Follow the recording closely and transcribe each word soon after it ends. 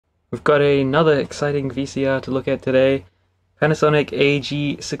We've got another exciting VCR to look at today. Panasonic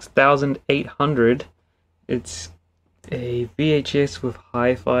AG-6800. It's a VHS with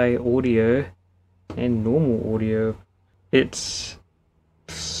hi-fi audio and normal audio. It's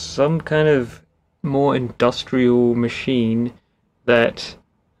some kind of more industrial machine that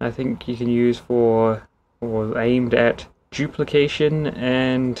I think you can use for, or aimed at, duplication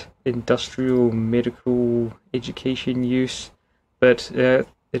and industrial medical education use, but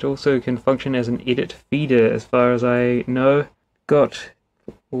it also can function as an edit feeder as far as I know. Got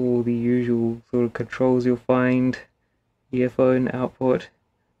all the usual sort of controls you'll find: earphone output,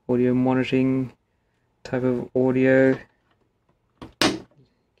 audio monitoring, type of audio. You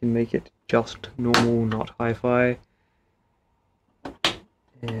can make it just normal, not hi-fi.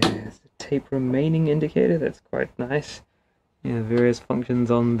 There's a tape remaining indicator, that's quite nice. Yeah, various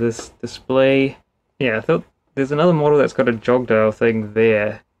functions on this display. Yeah, I thought there's another model that's got a jog dial thing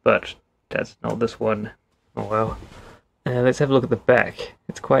there, but that's not this one. Oh well. Let's have a look at the back.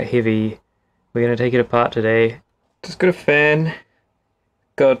 It's quite heavy. We're going to take it apart today. Just got a fan.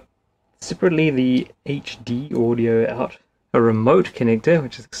 Got separately the HD audio out. A remote connector,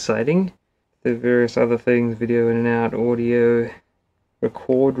 which is exciting. The various other things, video in and out, audio,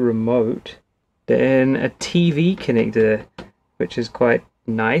 record remote. Then a TV connector, which is quite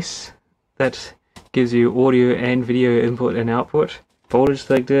nice. That gives you audio and video input and output. Voltage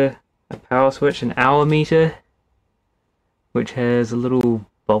selector, a power switch, an hour meter, which has a little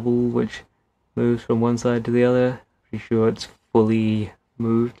bubble which moves from one side to the other. Pretty sure it's fully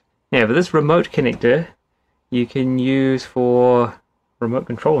moved. Yeah, but this remote connector you can use for remote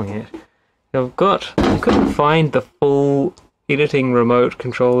controlling it. I couldn't find the full editing remote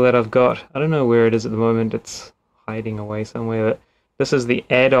control that I've got. I don't know where it is at the moment. It's hiding away somewhere, but this is the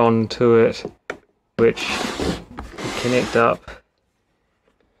add-on to it, which you connect up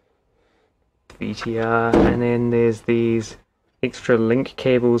VTR, and then there's these extra link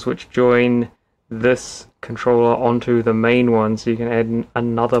cables which join this controller onto the main one, so you can add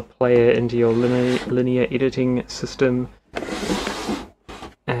another player into your linear editing system.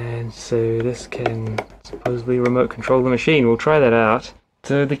 And so this can supposedly remote control the machine. We'll try that out.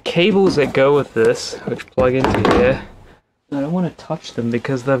 So the cables that go with this, which plug into here, I don't want to touch them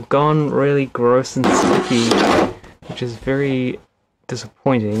because they've gone really gross and sticky, which is very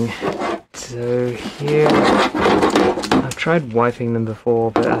disappointing. So here, I've tried wiping them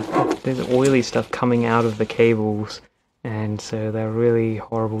before, but I think there's oily stuff coming out of the cables, and so they're really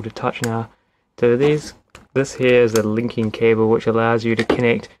horrible to touch now. So this here is a linking cable which allows you to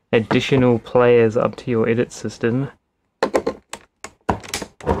connect additional players up to your edit system.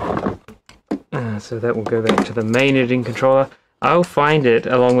 So that will go back to the main editing controller. I'll find it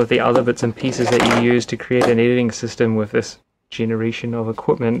along with the other bits and pieces that you use to create an editing system with this generation of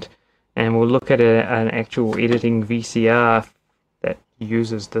equipment, and we'll look at an actual editing VCR that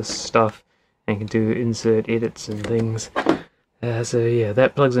uses this stuff and can do insert edits and things. So yeah,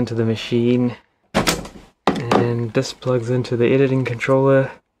 that plugs into the machine, and this plugs into the editing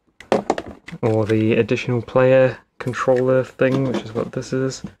controller, or the additional player controller thing, which is what this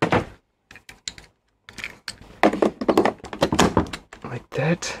is. Like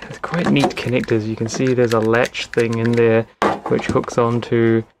that. It's quite neat connectors. You can see there's a latch thing in there which hooks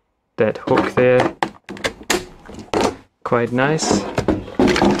onto that hook there. Quite nice.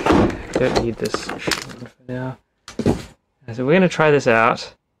 Don't need this for now. So we're going to try this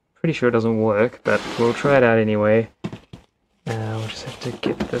out. Pretty sure it doesn't work, but we'll try it out anyway. We'll just have to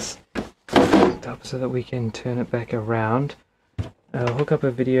get this hooked up so that we can turn it back around. I'll hook up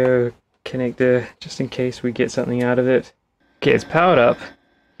a video connector just in case we get something out of it. Okay, it's powered up.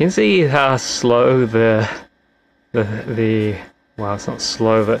 You can see how slow well, it's not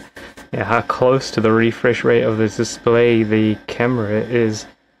slow, but yeah, how close to the refresh rate of this display the camera is,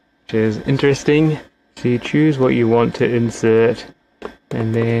 which is interesting. So you choose what you want to insert,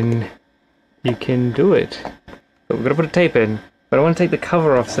 and then you can do it. But we've got to put a tape in. But I want to take the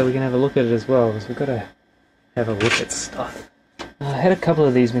cover off so we can have a look at it as well, because we've got to have a look at stuff. I had a couple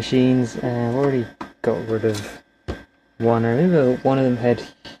of these machines, and I've already got rid of one. I remember one of them had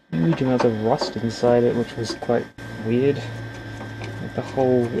huge amounts of rust inside it, which was quite weird. Like the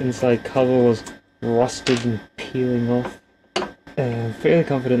whole inside cover was rusted and peeling off. I'm fairly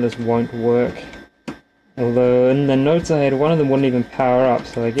confident this won't work. Although in the notes I had, one of them wouldn't even power up,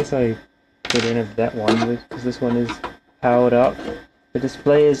 so I guess I get rid of that one, because this one is powered up. The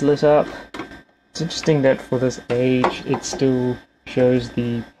display is lit up. It's interesting that for this age it still shows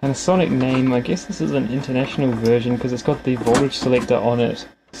the Panasonic name. I guess this is an international version because it's got the voltage selector on it.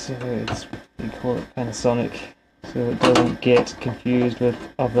 So they call it Panasonic. so it doesn't get confused with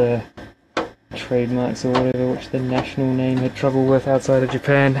other trademarks or whatever, which the national name had trouble with outside of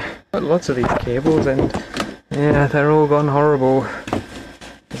Japan. Got lots of these cables, and yeah, they're all gone horrible.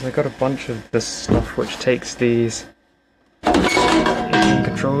 Because I got a bunch of this stuff which takes these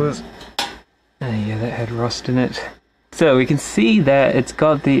controllers. Yeah, that had rust in it. So we can see that it's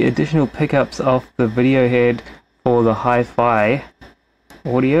got the additional pickups off the video head for the HiFi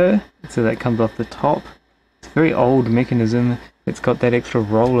audio, so that comes off the top. It's a very old mechanism. It's got that extra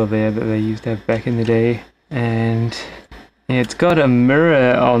roller there that they used to have back in the day, and yeah, it's got a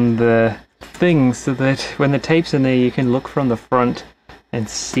mirror on the thing so that when the tape's in there you can look from the front and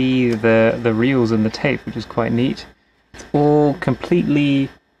see the reels in the tape, which is quite neat. It's all completely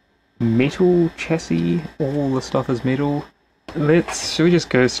metal chassis, all the stuff is metal. Should we just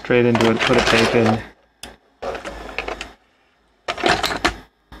go straight into it, put a tape in?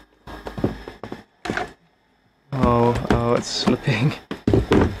 Oh, it's slipping.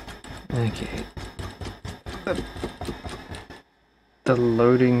 Okay. The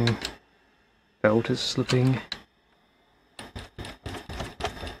loading belt is slipping.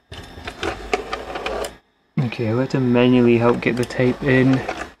 Okay, I'll have to manually help get the tape in.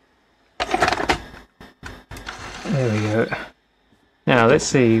 There we go. Now let's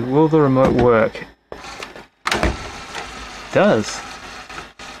see, will the remote work? It does.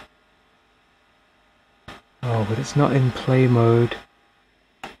 Oh, but it's not in play mode.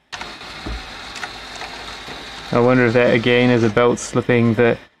 I wonder if that again is a belt slipping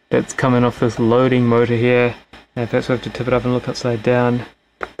that's coming off this loading motor here. And perhaps we have to tip it up and look upside down.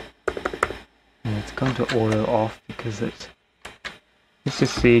 And it's gone to auto off because it's... Let's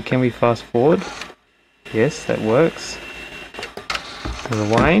just see, can we fast forward? Yes, that works.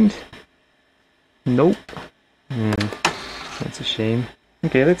 Rewind. Nope. That's a shame.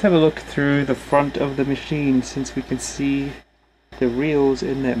 Okay, let's have a look through the front of the machine since we can see the reels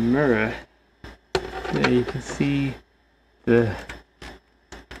in that mirror. There you can see there's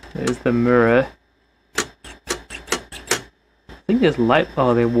the mirror. I think there's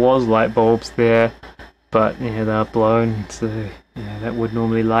there was light bulbs there, but yeah, they're blown, so yeah, that would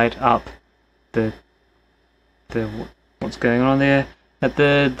normally light up what's going on there. But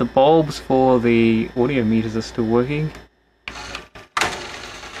the bulbs for the audio meters are still working.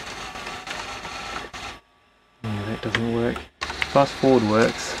 Yeah, that doesn't work. Fast forward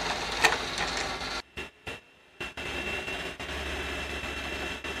works.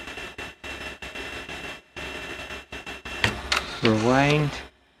 Rewind.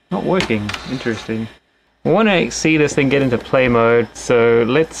 Not working. Interesting. I want to see this thing get into play mode, so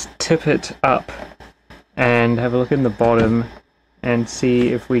let's tip it up and have a look in the bottom and see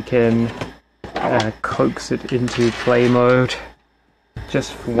if we can coax it into play mode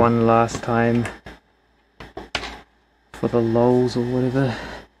just for one last time for the lulz or whatever,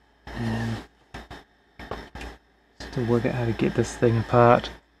 and just to work out how to get this thing apart.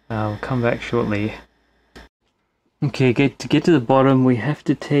 I'll come back shortly. Okay, to get to the bottom we have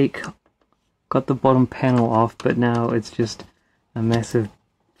to got the bottom panel off, but now it's just a massive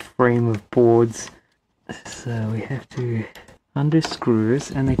frame of boards. So we have to undo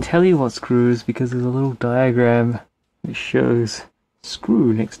screws, and they tell you what screws because there's a little diagram that shows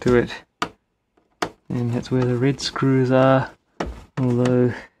screw next to it. And that's where the red screws are,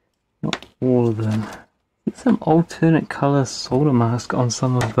 although not all of them. There's some alternate colour solder mask on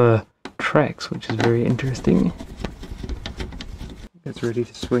some of the tracks, which is very interesting. It's ready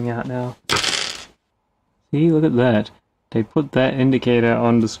to swing out now. See, look at that. They put that indicator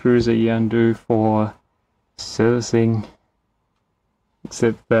on the screws that you undo for servicing.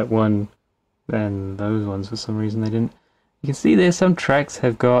 Except that one and those ones, for some reason they didn't. You can see there some tracks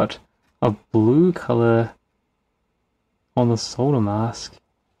have got a blue colour on the solder mask.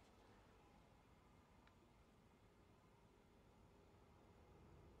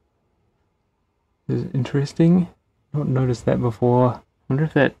 This is interesting. I've not noticed that before. I wonder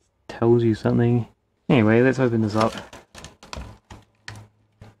if that tells you something. Anyway, let's open this up.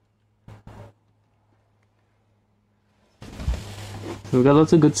 So we've got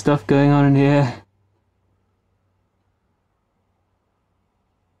lots of good stuff going on in here.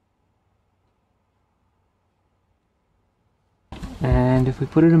 And if we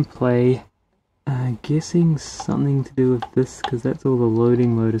put it in play, I'm guessing something to do with this, because that's all the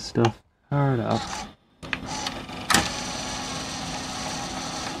loading motor stuff. Power it up.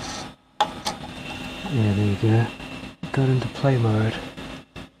 Yeah, there you go. Got into play mode.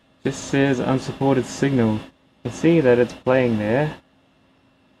 This says unsupported signal. You can see that it's playing there.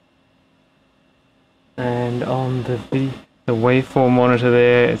 And on the waveform monitor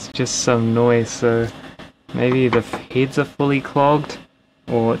there, it's just some noise, so Maybe the heads are fully clogged,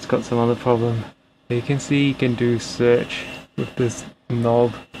 or it's got some other problem. You can see you can do search with this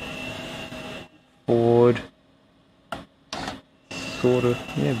knob. Forward. Sort of,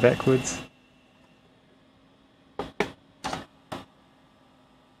 yeah, backwards.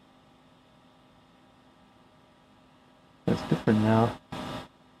 It's different now.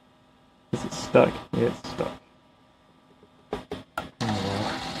 Is it stuck? Yeah, it's stuck.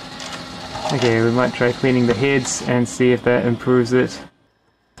 Okay, we might try cleaning the heads and see if that improves it.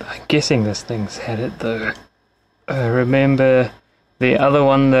 I'm guessing this thing's had it though. I remember the other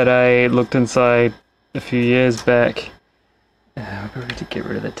one that I looked inside a few years back. I'll probably have to get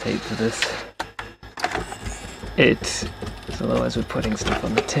rid of the tape for this. Otherwise we're putting stuff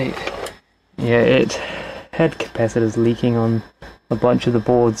on the tape. Yeah, it had capacitors leaking on a bunch of the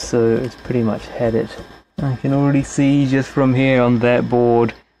boards, so it's pretty much had it. I can already see just from here on that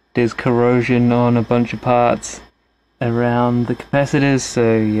board there's corrosion on a bunch of parts around the capacitors,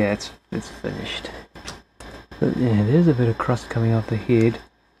 so yeah, it's finished. But yeah, there's a bit of crust coming off the head,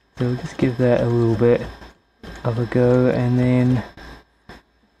 so we'll just give that a little bit of a go, and then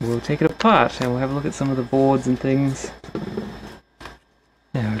we'll take it apart and we'll have a look at some of the boards and things.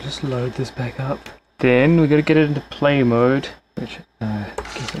 Now we'll just load this back up. Then we've got to get it into play mode, which I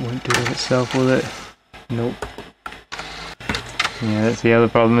guess it won't do it itself, will it? Nope. Yeah, that's the other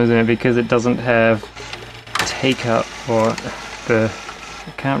problem, isn't it? Because it doesn't have take up, or it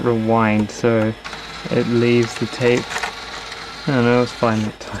can't rewind, so it leaves the tape. I don't know, it's fine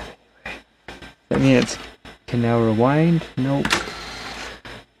that time anyway. That means it can now rewind? Nope.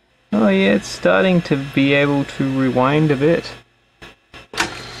 Oh yeah, it's starting to be able to rewind a bit.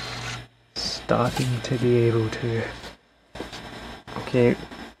 Starting to be able to. Okay,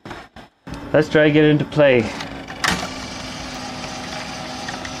 let's try to get it into play.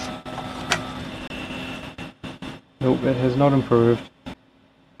 Nope, it has not improved.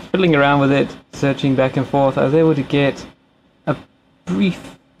 Fiddling around with it, searching back and forth, I was able to get a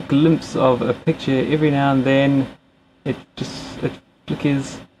brief glimpse of a picture every now and then. It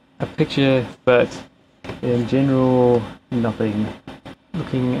flickers a picture, but in general, nothing.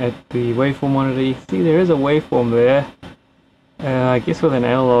 Looking at the waveform monitor, you see there is a waveform there. I guess with an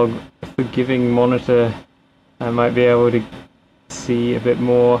analog forgiving monitor, I might be able to see a bit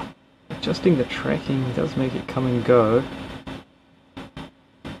more. Adjusting the tracking does make it come and go.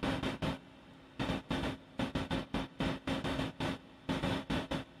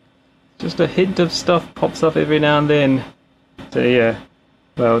 Just a hint of stuff pops up every now and then. So yeah,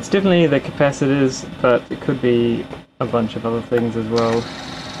 well, it's definitely the capacitors, but it could be a bunch of other things as well.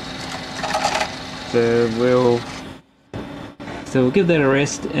 So we'll give that a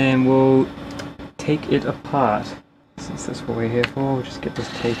rest and we'll take it apart. Since that's what we're here for, we'll just get this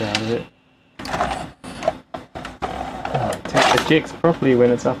tape out of it. Tape ejects properly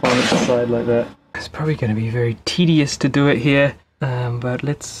when it's up on its side like that. It's probably going to be very tedious to do it here, but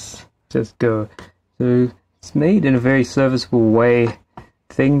let's just go. So it's made in a very serviceable way.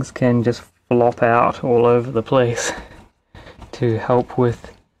 Things can just flop out all over the place to help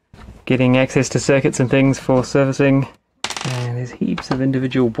with getting access to circuits and things for servicing. And there's heaps of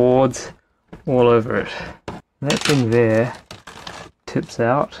individual boards all over it. That thing there tips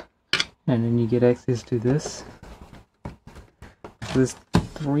out, and then you get access to this. So there's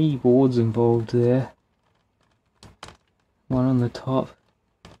 3 boards involved there. One on the top,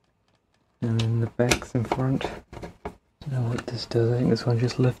 and then the backs in front. I don't know what this does. I think this one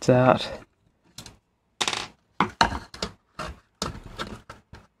just lifts out.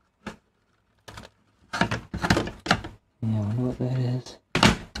 Yeah, I wonder what that is.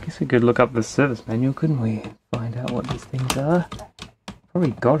 I guess we could look up the service manual, couldn't we? Find out what these things are.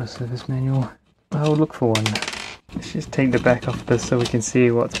 Probably got a service manual. I'll look for one. Let's just take the back off this so we can see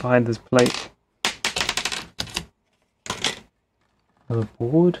what's behind this plate. Another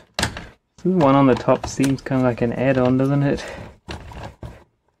board. So the one on the top seems kind of like an add-on, doesn't it?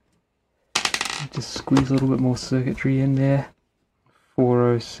 Just squeeze a little bit more circuitry in there.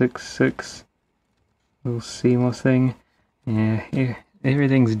 4066. Little CMOS thing. Yeah,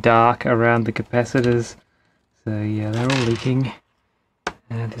 everything's dark around the capacitors. So yeah, they're all leaking.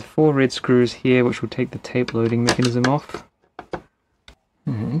 And there's 4 red screws here which will take the tape loading mechanism off.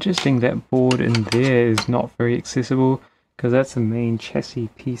 Interesting, that board in there is not very accessible because that's the main chassis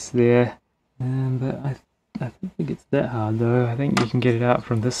piece there. But I don't think it's that hard though. I think you can get it out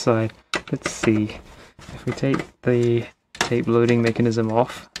from this side. Let's see. If we take the tape loading mechanism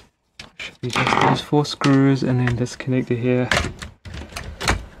off, it should be just those 4 screws and then this connector here.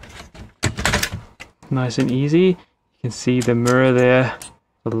 Nice and easy. You can see the mirror there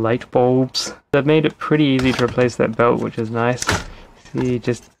the light bulbs. They've made it pretty easy to replace that belt, which is nice. See,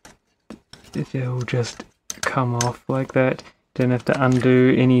 it'll just come off like that. Don't have to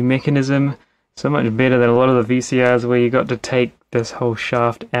undo any mechanism. So much better than a lot of the VCRs where you got to take this whole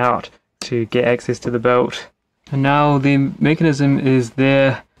shaft out to get access to the belt. And now the mechanism is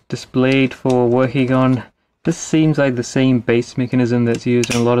there displayed for working on. This seems like the same base mechanism that's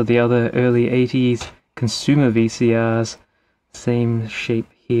used in a lot of the other early 80s consumer VCRs. Same shape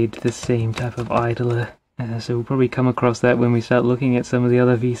head, the same type of idler. So we'll probably come across that when we start looking at some of the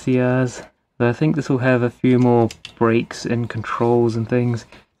other VCRs. But I think this will have a few more brakes and controls and things.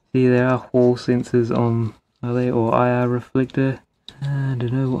 See, there are Hall sensors on, are they, or IR reflector? I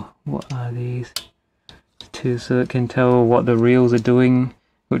don't know, what are these? So it can tell what the reels are doing,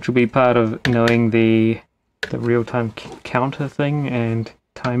 which will be part of knowing the real-time counter thing and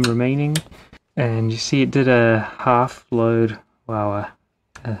time remaining. And you see it did a half load, wow,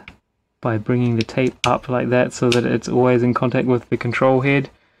 by bringing the tape up like that so that it's always in contact with the control head,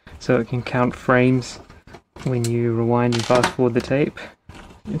 so it can count frames when you rewind and fast forward the tape.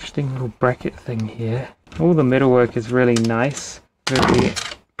 Interesting little bracket thing here. All the metalwork is really nice, very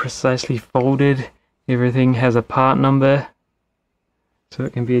precisely folded. Everything has a part number, so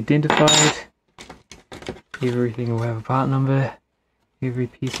it can be identified. Everything will have a part number. Every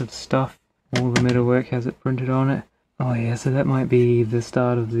piece of stuff, all the metalwork has it printed on it. Oh yeah, so that might be the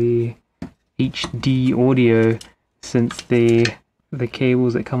start of the HD audio, since the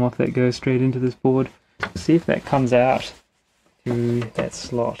cables that come off that go straight into this board. See if that comes out through that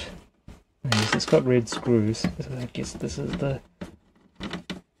slot. Yes, it's got red screws, so I guess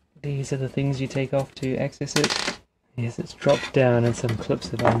these are the things you take off to access it. Yes, it's dropped down and some clips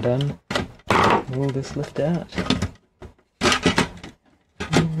have undone. Will this lift out?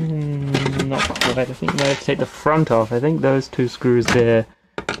 Not quite. I think I have to take the front off. I think those two screws there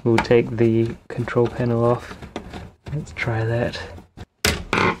will take the control panel off. Let's try that.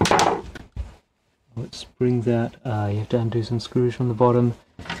 It springs out. You have to undo some screws from the bottom.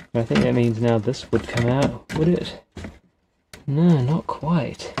 I think that means now this would come out, would it? No, not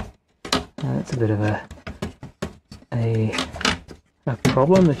quite. That's a bit of a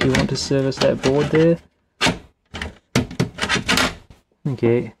problem if you want to service that board there.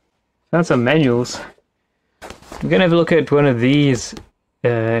 Okay, found some manuals. I'm going to have a look at one of these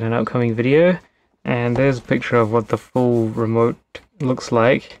in an upcoming video, and there's a picture of what the full remote looks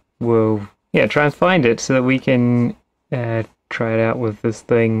like. We'll try and find it so that we can try it out with this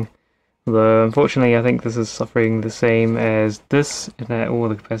thing. Though unfortunately I think this is suffering the same as this, in that all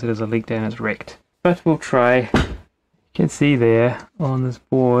the capacitors are leaked and it's wrecked. But we'll try. You can see there on this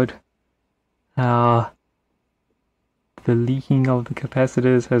board how the leaking of the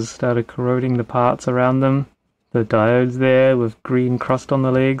capacitors has started corroding the parts around them. The diodes there with green crust on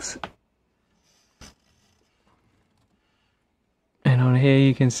the legs. And on here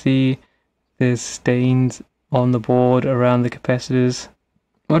you can see there's stains on the board around the capacitors.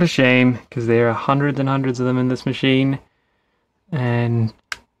 What a shame, because there are hundreds and hundreds of them in this machine, and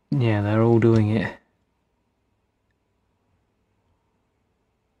yeah, they're all doing it.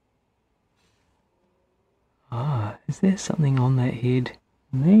 Is there something on that head?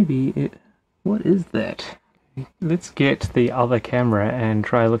 Maybe it... What is that? Let's get the other camera and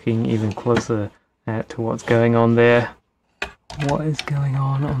try looking even closer to what's going on there. What is going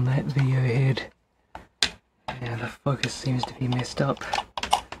on that video head? Yeah, the focus seems to be messed up.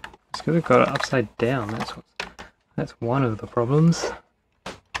 It's because I've got it upside down. That's one of the problems.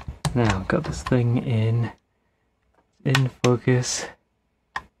 Now I've got this thing in focus.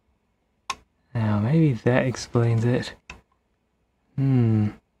 Now maybe that explains it.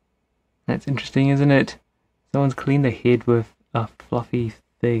 That's interesting, isn't it? Someone's cleaned the head with a fluffy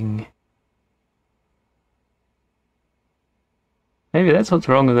thing. Maybe that's what's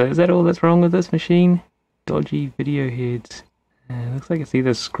wrong with it. Is that all that's wrong with this machine? Dodgy video heads. Looks like it's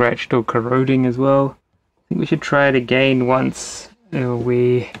either scratched or corroding as well. I think we should try it again once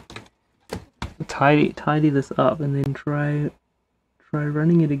we tidy this up, and then try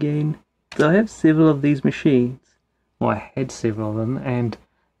running it again. So I have several of these machines. Well, I had several of them, and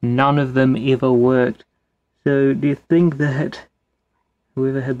none of them ever worked. So do you think that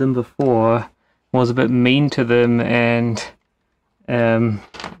whoever had them before was a bit mean to them and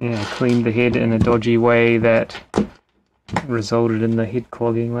cleaned the head in a dodgy way that resulted in the head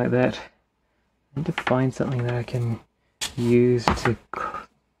clogging like that? I need to find something that I can use to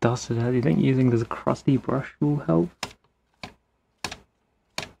dust it out. Do you think using this crusty brush will help?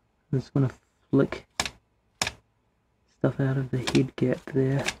 I just want to flick stuff out of the head gap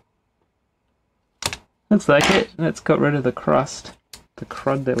there. Looks like it. That's got rid of the crust. the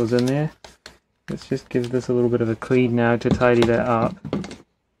crud that was in there. Let's just give this a little bit of a clean now to tidy that up.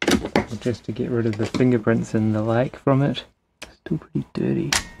 Just to get rid of the fingerprints and the like from it. Still pretty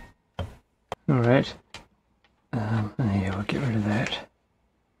dirty. Alright. Yeah, we'll get rid of that.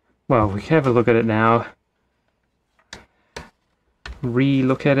 Well, we can have a look at it now.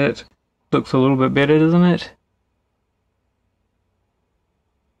 Re-look at it. Looks a little bit better, doesn't it?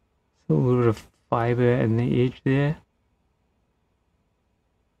 A little bit of fiber in the edge there.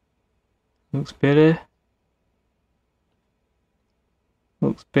 Looks better.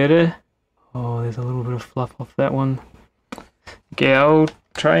 Looks better. Oh, there's a little bit of fluff off that one. Okay, I'll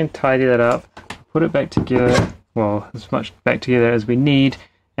try and tidy that up. Put it back together. Well, as much back together as we need.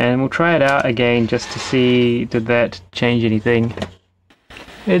 And we'll try it out again just to see did that change anything.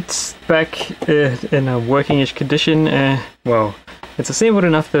 It's back in a working-ish condition. Well, it's assembled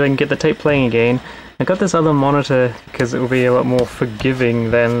enough that I can get the tape playing again. I got this other monitor because it will be a lot more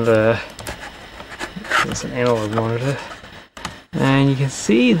forgiving than it's an analog monitor. And you can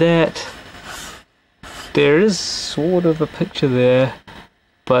see that there is sort of a picture there,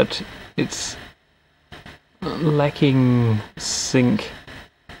 but it's lacking sync.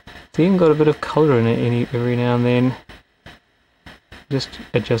 It's even got a bit of colour in it every now and then. Just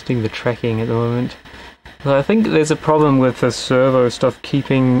adjusting the tracking at the moment. So I think there's a problem with the servo stuff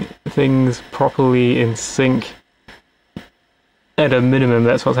keeping things properly in sync. At a minimum,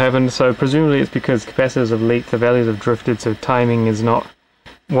 that's what's happened. So presumably it's because capacitors have leaked, the values have drifted, so timing is not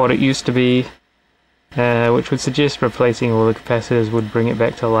what it used to be. Which would suggest replacing all the capacitors would bring it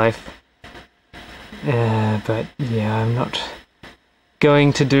back to life. But yeah, I'm not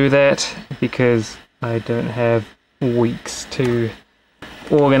going to do that because I don't have weeks to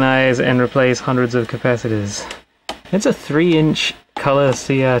organize and replace hundreds of capacitors. It's a 3-inch color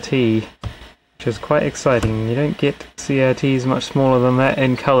CRT, which is quite exciting. You don't get CRTs much smaller than that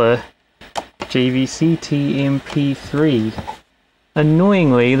in color. JVC TMP3.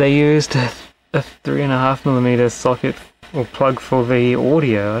 Annoyingly, they used a 3.5mm socket or plug for the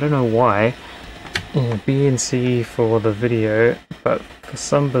audio. I don't know why. Yeah, BNC for the video, but for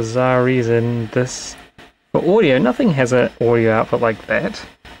some bizarre reason this for audio, nothing has an audio output like that.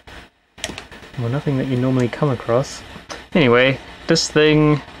 Well, nothing that you normally come across. Anyway, this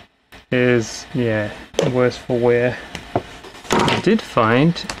thing is, yeah, worse for wear. I did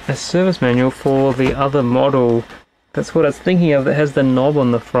find a service manual for the other model. That's what I was thinking of, that has the knob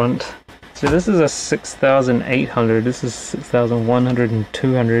on the front. So this is a 6800, this is 6100 and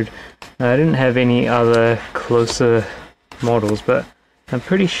 200. I didn't have any other closer models, but I'm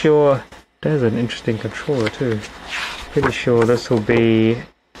pretty sure there's an interesting controller too. Pretty sure this will be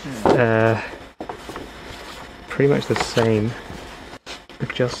pretty much the same.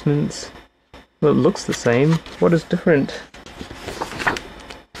 Adjustments. Well, it looks the same. What is different?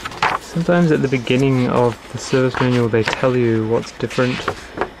 Sometimes at the beginning of the service manual they tell you what's different.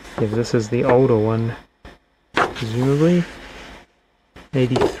 Yeah, this is the older one, presumably.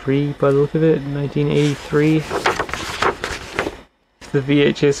 83 by the look of it, 1983. The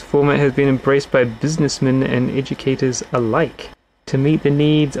VHS format has been embraced by businessmen and educators alike. To meet the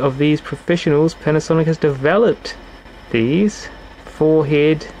needs of these professionals, Panasonic has developed these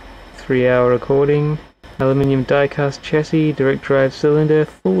 4-head, 3-hour recording, aluminium die-cast chassis, direct drive cylinder,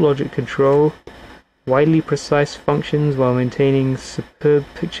 full logic control, widely precise functions while maintaining superb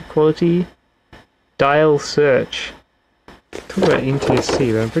picture quality, dial search. Talk about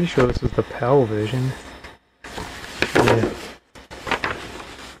NTSC, but I'm pretty sure this was the PAL version. Yeah.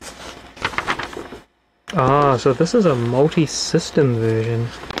 Ah, so this is a multi-system version.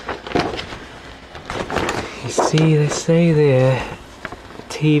 You see, they say there,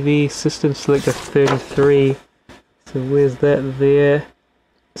 TV system selector 33. So where's that there?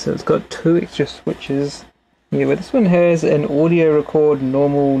 So it's got 2 extra switches. Yeah, but this one has an audio record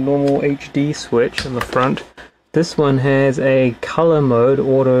normal HD switch on the front. This one has a color mode,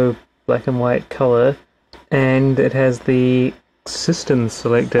 auto black and white color, and it has the system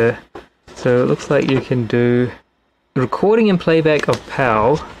selector. So it looks like you can do recording and playback of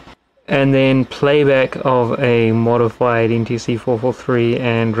PAL, and then playback of a modified NTSC 443,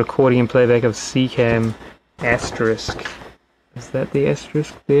 and recording and playback of CCAM asterisk. Is that the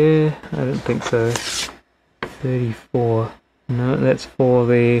asterisk there? I don't think so. 34. No, that's for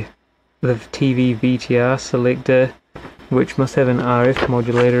the TV VTR selector, which must have an RF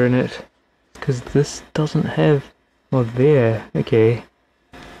modulator in it, because this doesn't have. Oh, there. Okay.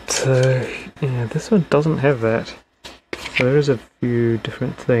 So yeah, this one doesn't have that. So there is a few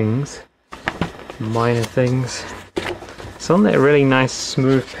different things, minor things. It's on that really nice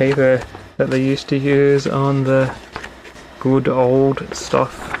smooth paper that they used to use on the good old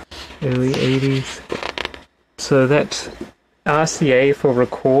stuff, early 80s. So that RCA for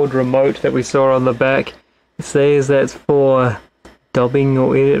record remote that we saw on the back, it says that's for dubbing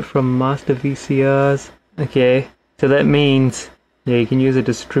or edit from master VCRs. Okay, so that means you can use a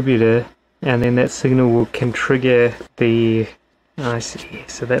distributor and then that signal can trigger the... I see,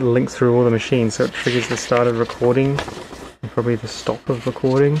 so that links through all the machines, so it triggers the start of recording and probably the stop of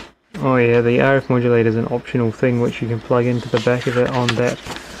recording. Oh yeah, the RF modulator is an optional thing which you can plug into the back of it on that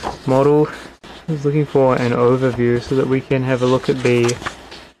model. I was looking for an overview so that we can have a look at the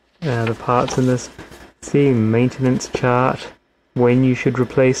parts in this. See, maintenance chart, when you should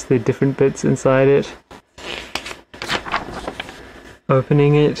replace the different bits inside it.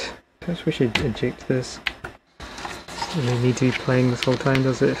 Opening it. Perhaps we should eject this. And they need to be playing this whole time,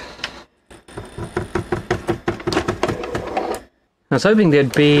 does it? I was hoping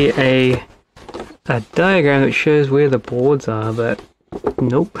there'd be a diagram that shows where the boards are, but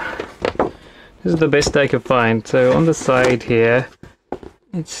nope. This is the best I could find. So on the side here,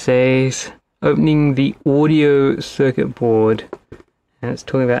 it says opening the audio circuit board, and it's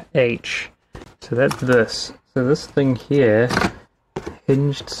talking about H. So that's this. So this thing here,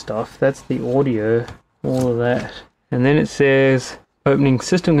 hinged stuff, that's the audio, all of that. And then it says opening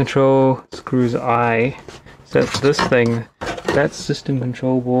system control, screws I. So that's this thing. That's system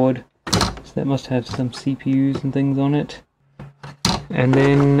control board. So that must have some CPUs and things on it. And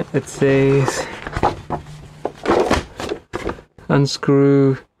then it says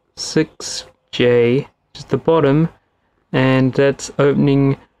unscrew 6J, which is the bottom, and that's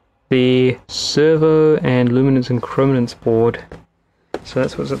opening the servo and luminance and chrominance board. So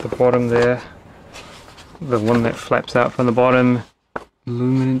that's what's at the bottom there. The one that flaps out from the bottom,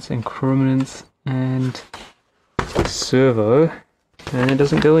 luminance and chrominance and servo, and it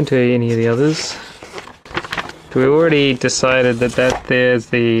doesn't go into any of the others. We already decided that there's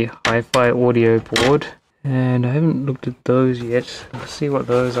the HiFi audio board, and I haven't looked at those yet. We'll see what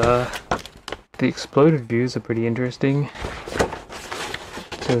those are. The exploded views are pretty interesting.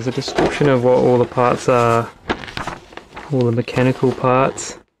 So there's a description of what all the parts are, all the mechanical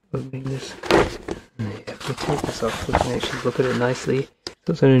parts. Opening this. If we take this off, we can actually look at it nicely.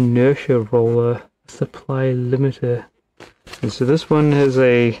 So it's an inertia roller, supply limiter. And so this one has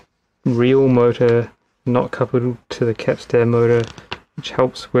a real motor not coupled to the capstan motor, which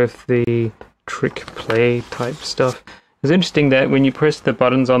helps with the trick play type stuff. It's interesting that when you press the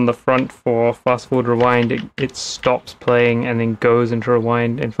buttons on the front for fast forward rewind, it stops playing and then goes into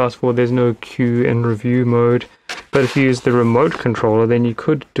rewind and fast forward. There's no cue and review mode. But if you use the remote controller, then you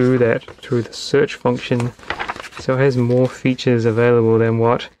could do that through the search function. So it has more features available than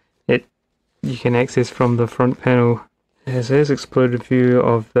what you can access from the front panel. There's exploded view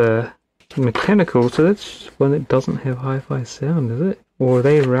of the mechanical, so that's one that doesn't have HiFi Sound, is it? Or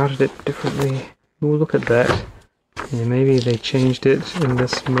they routed it differently. We'll look at that. Yeah, maybe they changed it in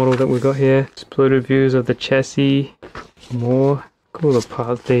this model that we got here. Exploded views of the chassis. More. Cool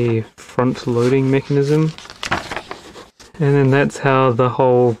apart the front loading mechanism. And then that's how the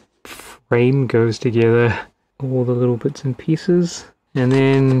whole frame goes together. All the little bits and pieces. And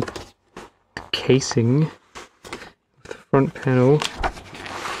then casing. The front panel.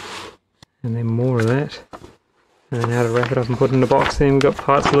 And then more of that. And then how to wrap it up and put it in a box. Then we've got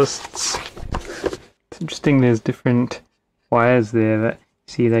parts lists. It's interesting there's different wires there that,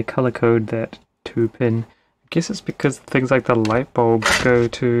 see, they color code that 2-pin. I guess it's because things like the light bulbs go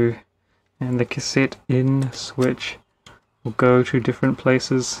to, and the cassette in switch will go to different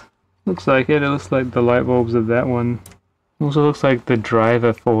places. Looks like it. It looks like the light bulbs of that one. Also looks like the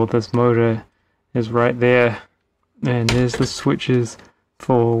driver for this motor is right there. And there's the switches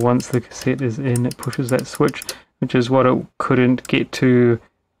for once the cassette is in, it pushes that switch, which is what it couldn't get to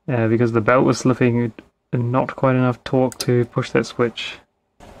because the belt was slipping and not quite enough torque to push that switch.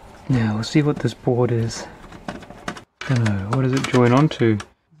 Now we'll see what this board is. I don't know, what does it join onto?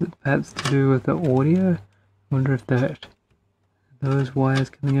 Is it perhaps to do with the audio? I wonder if those wires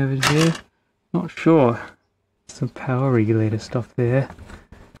coming over here? Not sure. Some power regulator stuff there.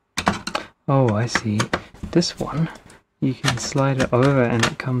 Oh, I see. This one, you can slide it over and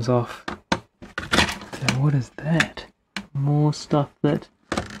it comes off. So what is that? More stuff that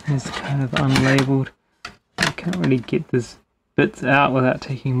is kind of unlabeled. I can't really get these bits out without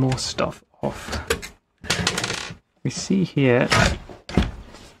taking more stuff off. We see here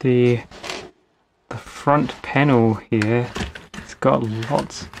the front panel here. It's got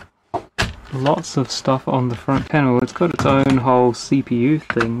lots of stuff on the front panel. It's got its own whole CPU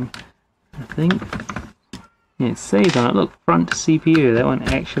thing, I think. Yeah, it says on it, look, front CPU. That one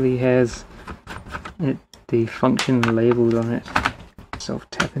actually has, it the function labeled on it.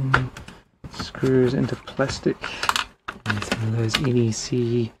 Self-tapping screws into plastic, and some of those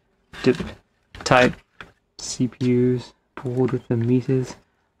NEC dip type CPUs, board with the meters.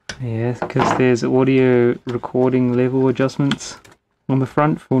 Yeah, because there's audio recording level adjustments on the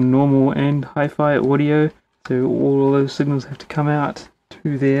front for normal and hi-fi audio, so all those signals have to come out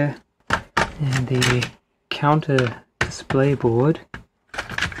to there. And the counter display board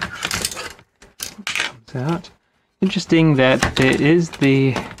comes out. Interesting that there is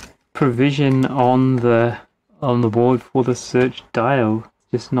the provision on the board for the search dial,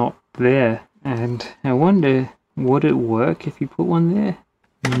 just not there. And I wonder, would it work if you put one there?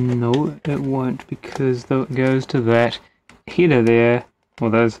 No, it won't, because though it goes to that header there, or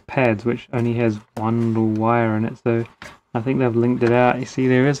those pads, which only has one little wire in it. So I think they've linked it out. You see,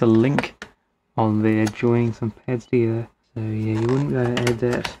 there is a link on there joining some pads together. So yeah, you wouldn't be able to add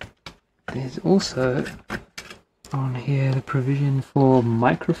that. There's also on here the provision for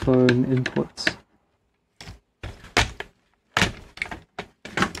microphone inputs.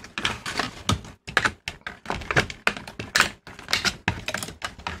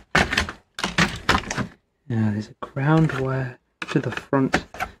 Now there's a ground wire to the front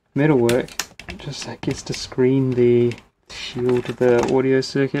metalwork, just I guess to screen the shield the audio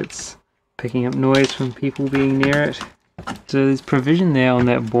circuits, picking up noise from people being near it. So there's provision there on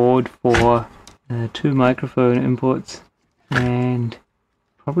that board for 2 microphone inputs, and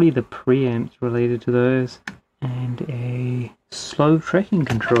probably the preamps related to those, and a slow tracking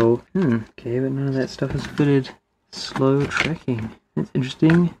control. Okay, but none of that stuff is fitted. Slow tracking. That's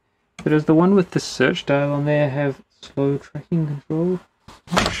interesting. But does the one with the search dial on there have slow tracking control?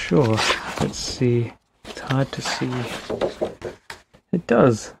 Not sure. Let's see. It's hard to see. It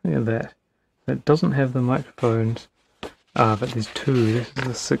does. Look at that. It doesn't have the microphones. But there's 2. This is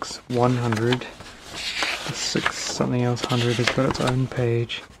the 6100. The 6 something else 100 has got its own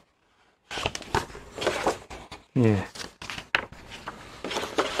page. Yeah.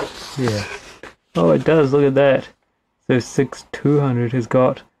 Yeah. Oh, it does. Look at that. So 6200 has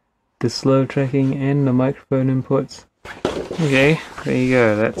got the slow tracking and the microphone inputs. Okay, there you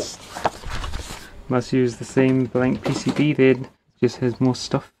go. That's must use the same blank PCB then. Just has more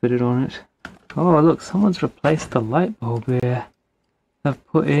stuff fitted on it. Oh look, someone's replaced the light bulb there. They've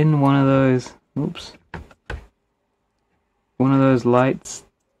put in one of those. Oops. One of those light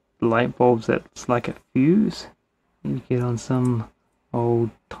bulbs that's like a fuse. You get on some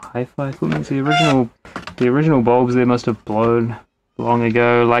old hi-fi equipment. The original bulbs there must have blown long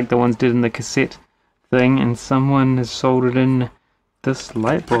ago, like the ones did in the cassette thing, and someone has soldered in this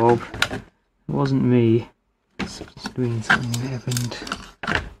light bulb. It wasn't me. It's doing something that happened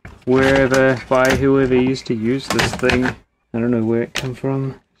wherever, by whoever used to use this thing. I don't know where it came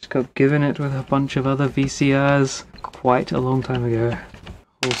from. Just got given it with a bunch of other VCRs quite a long time ago.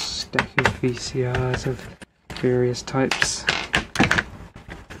 A whole stack of VCRs of various types.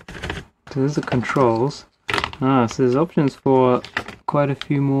 So there's the controls. So there's options for quite a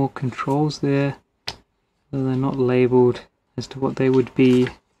few more controls there, though they're not labelled as to what they would be.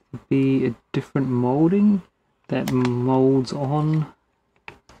 Would be a different moulding that moulds on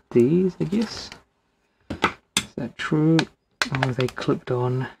these, I guess. Is that true? Or are they clipped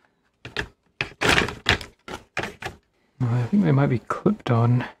on? I think they might be clipped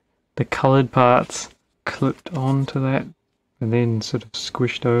on. The coloured parts clipped onto that and then sort of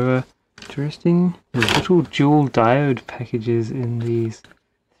squished over. Interesting. There's little dual diode packages in these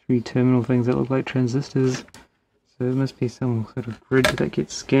 3 terminal things that look like transistors. So it must be some sort of grid that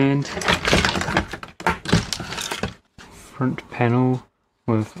gets scanned. Front panel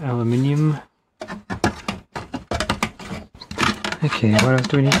with aluminium. Okay, what else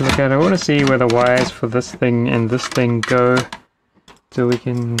do we need to look at? I want to see where the wires for this thing and this thing go, so we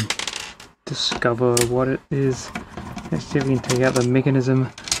can discover what it is. Let's see if we can take out the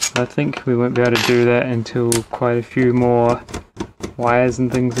mechanism. I think we won't be able to do that until quite a few more wires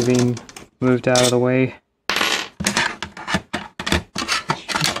and things have been moved out of the way.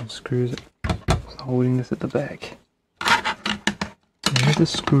 Some screws holding this at the back. There's a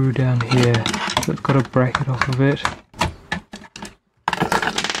screw down here, so it's got a bracket off of it.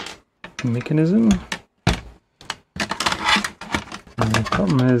 Mechanism. And the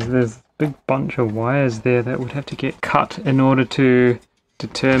problem is there's a big bunch of wires there that would have to get cut in order to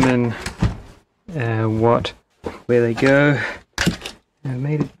determine where they go. And it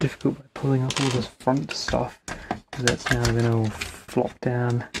made it difficult by pulling up all this front stuff, because that's now going to all flop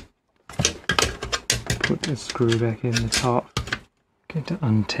down. Put the screw back in the top. Going to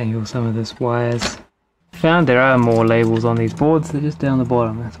untangle some of this wires. Found there are more labels on these boards. They're just down the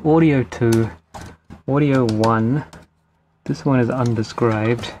bottom. That's audio 2, audio 1. This one is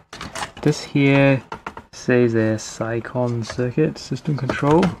undescribed. This here says a SICON circuit, system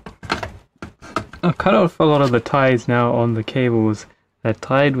control. I've cut off a lot of the ties now on the cables. They're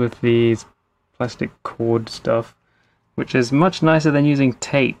tied with these plastic cord stuff, which is much nicer than using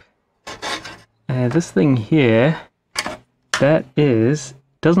tape. And this thing here, that is,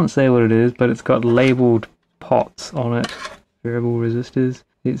 doesn't say what it is, but it's got labeled pots on it, variable resistors.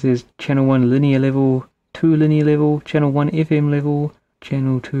 It says channel 1 linear level, 2 linear level, channel 1 FM level,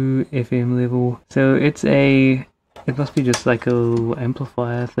 channel 2 FM level. So it must be just like a little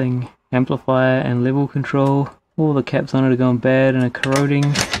amplifier thing. Amplifier and level control. All the caps on it are gone bad and are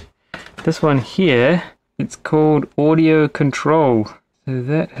corroding. This one here, it's called audio control. So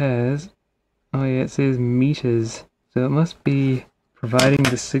that has, oh yeah, it says meters. So it must be providing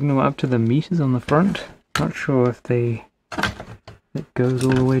the signal up to the meters on the front. Not sure if it goes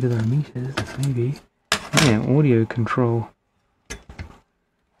all the way to the meters, maybe. Yeah, audio control.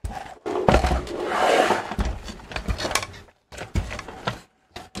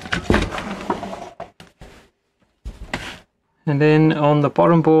 And then on the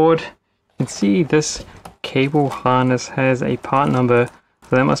bottom board, you can see this cable harness has a part number,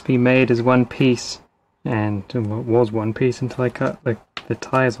 so that must be made as one piece. And it was one piece until I cut the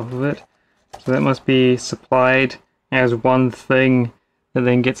ties off of it. So that must be supplied as one thing that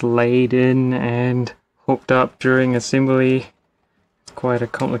then gets laid in and hooked up during assembly. It's quite a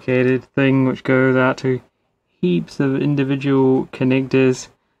complicated thing which goes out to heaps of individual connectors,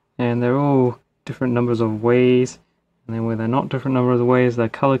 and they're all different numbers of ways. And then where they're not different numbers of ways, they're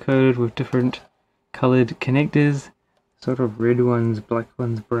color-coded with different colored connectors. Sort of red ones, black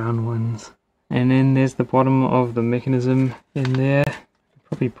ones, brown ones. And then there's the bottom of the mechanism in there. I'll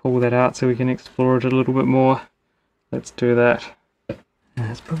probably pull that out so we can explore it a little bit more. Let's do that. And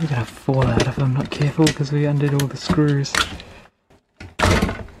it's probably going to fall out if I'm not careful because we undid all the screws.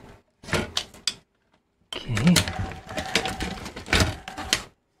 Okay.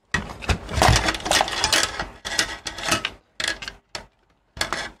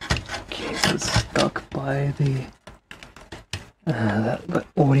 Stuck by the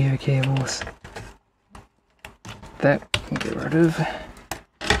audio cables. That we can get rid of.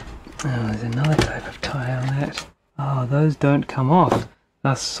 Oh, there's another type of tie on that. Oh, those don't come off.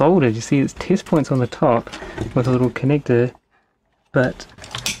 They're soldered. You see, it's test points on the top with a little connector, but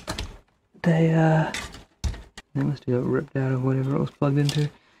they must have got ripped out of whatever it was plugged into.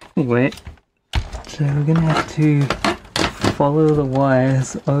 Anyway, so we're gonna have to follow the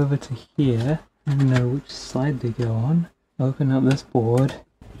wires over to here and know which side they go on. Open up this board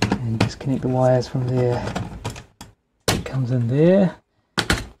and disconnect the wires from there. It comes in there,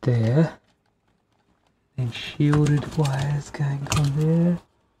 there, then shielded wires going from there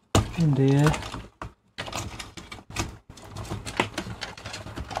and there.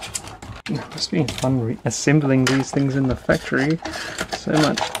 It must be fun assembling these things in the factory. So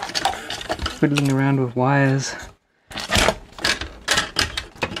much fiddling around with wires.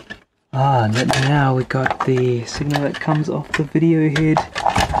 Ah, and now we got the signal that comes off the video head.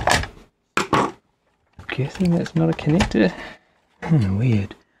 I'm guessing that's not a connector.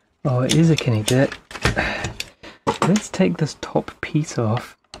 Weird. Oh, it is a connector. Let's take this top piece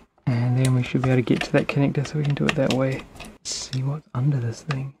off, and then we should be able to get to that connector so we can do it that way. Let's see what's under this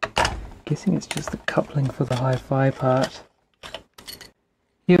thing. Guessing it's just the coupling for the HiFi part.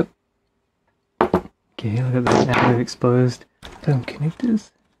 Yep. Okay, look at that, now we've exposed some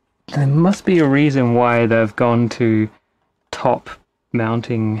connectors. There must be a reason why they've gone to top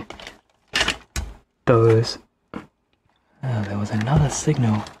mounting those. Oh, there was another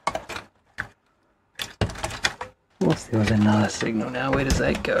signal. Of course there was another signal now. Where does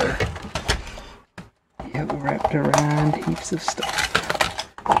that go? Yep, wrapped around heaps of stuff.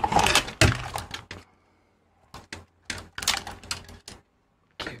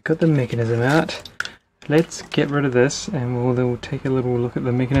 Okay, got the mechanism out. Let's get rid of this and we'll take a little look at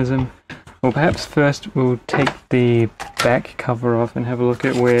the mechanism. Or perhaps first we'll take the back cover off and have a look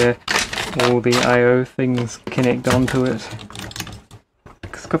at where all the I/O things connect onto it.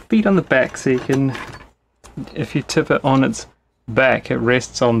 It's got feet on the back, so you can, if you tip it on its back, it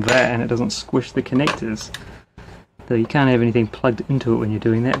rests on that and it doesn't squish the connectors. So you can't have anything plugged into it when you're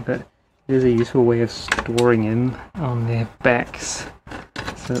doing that, but it is a useful way of storing them on their backs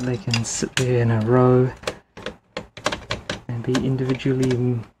so that they can sit there in a row and be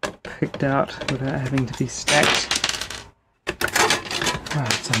individually picked out without having to be stacked. Oh,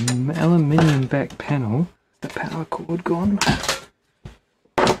 it's an aluminium back panel. The power cord gone.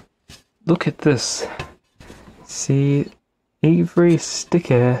 Look at this. See, every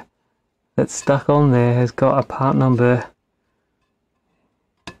sticker that's stuck on there has got a part number.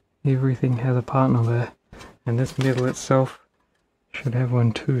 Everything has a part number, and this metal itself should have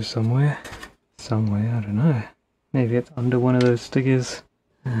one too somewhere. Somewhere, I don't know. Maybe it's under one of those stickers.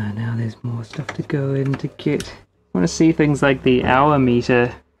 Now there's more stuff to go in to get. I want to see things like the hour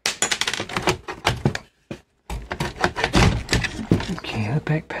meter. Okay, the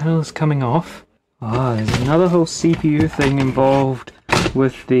back panel is coming off. There's another whole CPU thing involved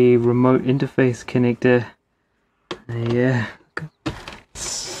with the remote interface connector. Yeah,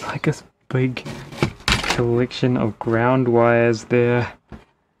 it's like a big collection of ground wires there,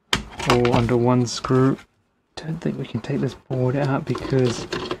 all under one screw. Don't think we can take this board out because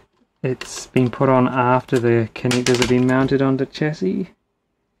it's been put on after the connectors have been mounted onto chassis.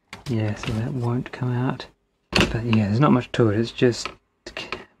 Yeah, so that won't come out. But yeah, there's not much to it. It's just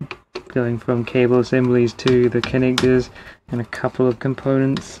going from cable assemblies to the connectors and a couple of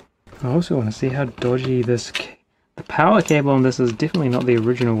components. I also want to see how dodgy this... The power cable on this is definitely not the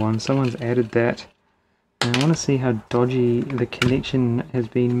original one. Someone's added that. And I want to see how dodgy the connection has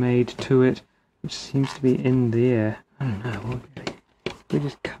been made to it, which seems to be in there. I don't know. We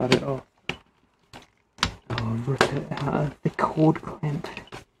just cut it off. I'll rip it out of the cord clamp.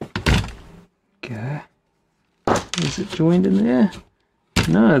 Go. Is it joined in there?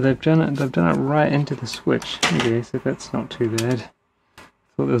 No, they've done it right into the switch. Okay, so that's not too bad.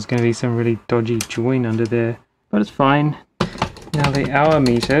 Thought there was going to be some really dodgy join under there, but it's fine. Now the hour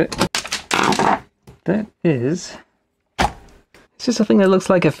meter, that is, it's just something that looks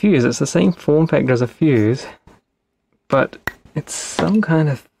like a fuse. It's the same form factor as a fuse, but it's some kind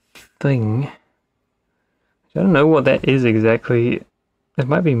of thing. I don't know what that is exactly. It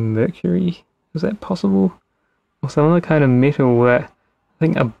might be mercury. Is that possible? Or some other kind of metal that I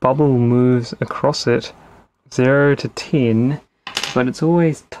think a bubble moves across it, 0 to 10, but it's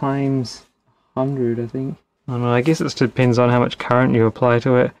always times 100, I think. I don't know, I guess it depends on how much current you apply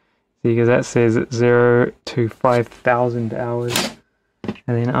to it. See, because that says it's 0 to 5,000 hours, and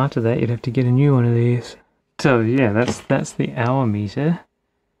then after that you'd have to get a new one of these. So yeah, that's the hour meter.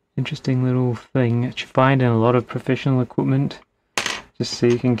 Interesting little thing that you find in a lot of professional equipment, just so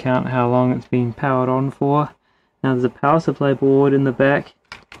you can count how long it's been powered on for. Now there's a power supply board in the back,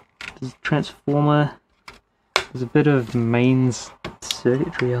 there's a transformer, there's a bit of mains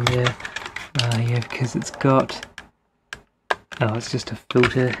circuitry on there. Yeah, because it's got, it's just a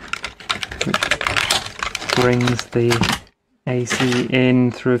filter which brings the AC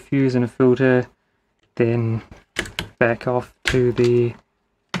in through a fuse and a filter, then back off to the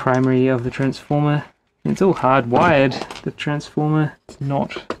primary of the transformer. It's all hardwired, the transformer. It's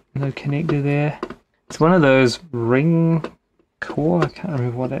not, no connector there. It's one of those ring core, I can't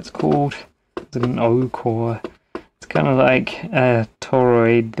remember what that's called. It's an O core. It's kind of like a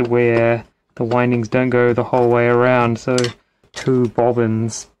toroid where the windings don't go the whole way around, so two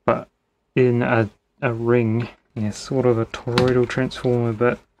bobbins but in a ring. Yeah, sort of a toroidal transformer,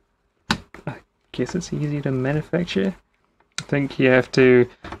 but I guess it's easier to manufacture. I think you have to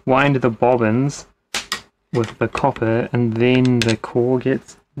wind the bobbins with the copper and then the core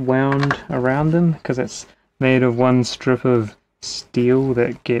gets wound around them, because it's made of one strip of steel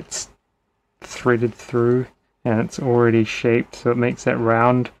that gets threaded through and it's already shaped, so it makes that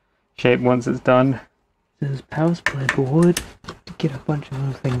round shape once it's done. There's a power supply board. To get a bunch of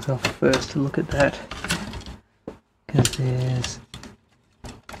other things off first to look at that, because there's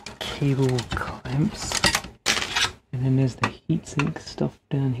cable clamps and then there's the heatsink stuff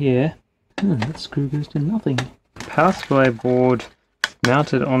down here. That screw goes to nothing. Power supply board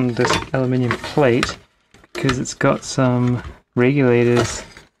mounted on this aluminium plate because it's got some regulators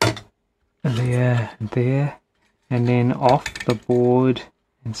there, and then off the board,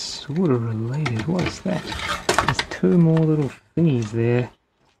 and sort of related. What is that? There's two more little thingies there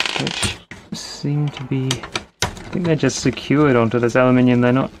which seem to be, I think they're just secured onto this aluminium.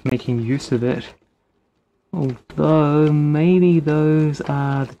 They're not making use of it. Although maybe those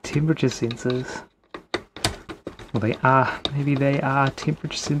are the temperature sensors. Well, they are. Maybe they are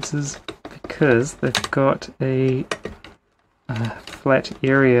temperature sensors because they've got a flat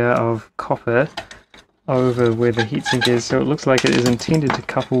area of copper over where the heatsink is, so it looks like it is intended to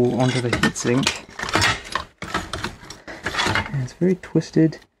couple onto the heatsink. And it's very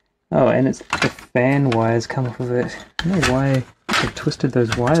twisted. Oh, and it's the fan wires come off of it. I don't know why they've twisted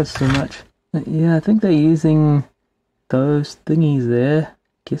those wires so much. But yeah, I think they're using those thingies there.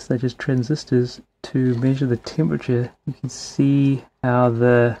 I guess they're just transistors to measure the temperature. You can see how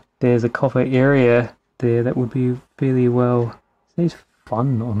there's a copper area there that would be fairly well. It says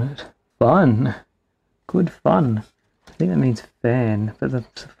fun on it. Fun! Good fun. I think that means fan, but the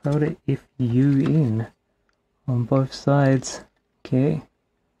spelled F-U-N on both sides. Okay.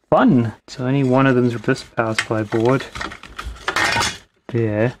 Fun! So only one of them's this power supply board.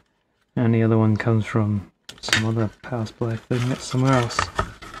 There. And the other one comes from some other power supply thing that's somewhere else.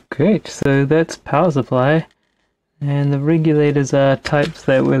 Great, so that's power supply. And the regulators are types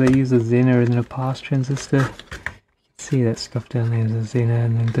that where they use a Zener and then a pass transistor. You can see that stuff down there is a Zener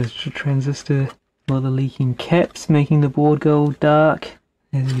and then digital transistor. A lot of leaking caps making the board go dark.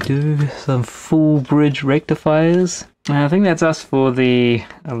 As you do, some full bridge rectifiers. And I think that's us for the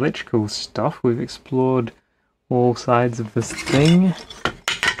electrical stuff. We've explored all sides of this thing.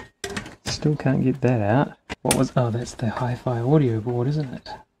 Still can't get that out. What was... oh, that's the HiFi audio board, isn't it?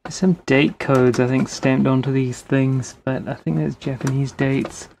 There's some date codes, I think, stamped onto these things, but I think that's Japanese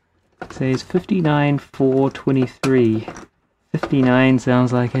dates. It says 59/4/23. 59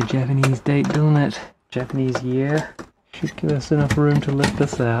 sounds like a Japanese date, doesn't it? Japanese year. Should give us enough room to lift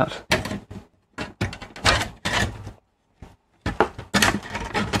this out.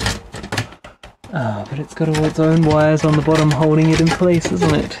 Ah, but it's got all its own wires on the bottom holding it in place,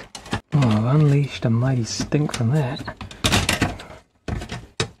 isn't it? Oh, I've unleashed a mighty stink from that.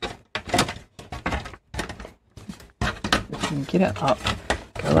 If you can get it up,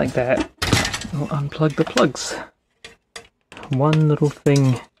 go like that, we'll unplug the plugs. One little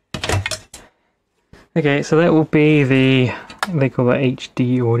thing. Okay, so that will be the, they call it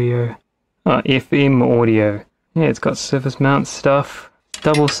HD audio. Oh, FM audio. Yeah, it's got surface mount stuff.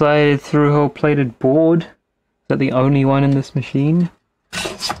 Double-sided through-hole plated board. Is that the only one in this machine?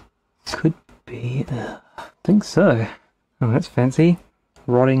 Could be. I think so. Oh, that's fancy.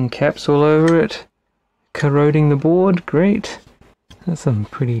 Rotting caps all over it. Corroding the board. Great. That's some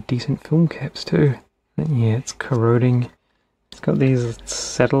pretty decent film caps too. Yeah, it's corroding. It's got these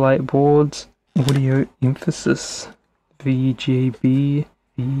satellite boards. Audio emphasis. VJB.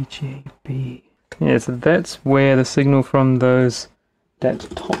 VJB. Yeah, so that's where the signal from those... that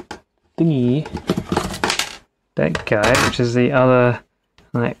top thingy, that guy, which is the other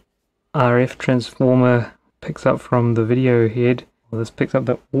like RF transformer, picks up from the video head. Well, this picks up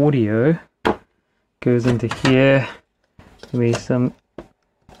the audio, goes into here. There'll be some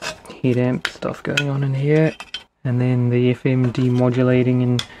head amp stuff going on in here, and then the FM demodulating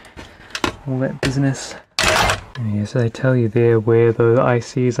and all that business. Yeah, so they tell you there where the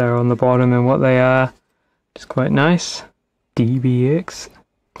ICs are on the bottom and what they are, which is quite nice. DBX,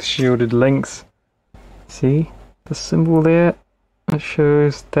 shielded links. See the symbol there? It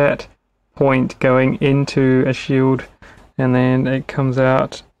shows that point going into a shield and then it comes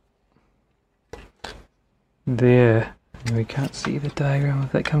out there. And we can't see the diagram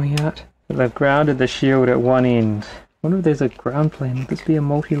of that coming out. But they've grounded the shield at one end. I wonder if there's a ground plane. Would this be a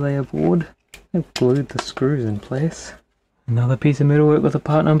multi-layer board? They've glued the screws in place. Another piece of metalwork with a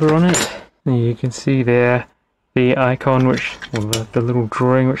part number on it. And you can see there the icon, which, well, the little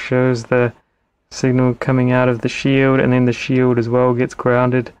drawing which shows the signal coming out of the shield, and then the shield as well gets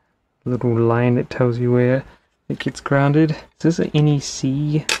grounded. A little line that tells you where it gets grounded. Is this an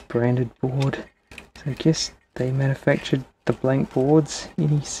NEC branded board? So I guess they manufactured the blank boards,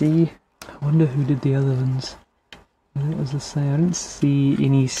 NEC. I wonder who did the other ones. That was the same. I didn't see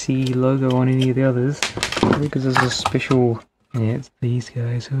NEC logo on any of the others. Because there's a special... yeah, it's these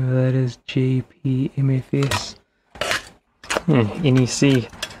guys, whoever that is, JPMFS. Yeah,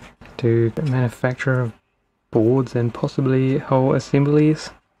 NEC to manufacture of boards and possibly whole assemblies.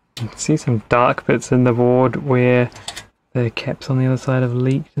 You can see some dark bits in the board where the caps on the other side have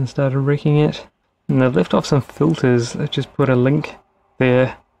leaked and started wrecking it. And they've left off some filters. They've just put a link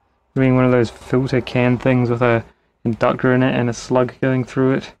there, being one of those filter can things with a inductor in it and a slug going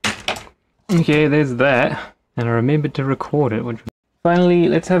through it. Okay, there's that. And I remembered to record it. Finally,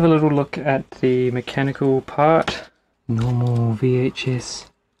 let's have a little look at the mechanical part. Normal VHS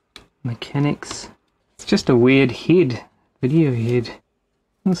mechanics. It's just a weird head, video head.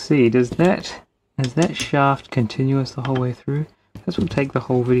 Let's see, is that shaft continuous the whole way through? This will take the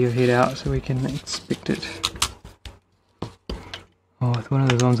whole video head out so we can inspect it. Oh, it's one of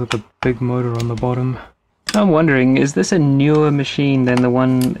those ones with a big motor on the bottom. I'm wondering, is this a newer machine than the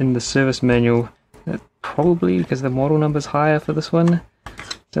one in the service manual? Probably, because the model number's higher for this one.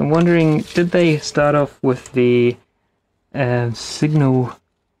 So I'm wondering, did they start off with the signal,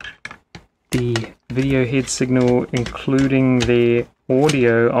 the video head signal, including the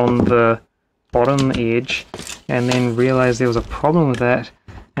audio on the bottom edge, and then realize there was a problem with that,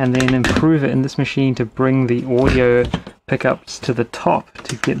 and then improve it in this machine to bring the audio pickups to the top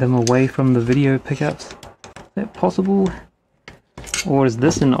to get them away from the video pickups? Is that possible? Or is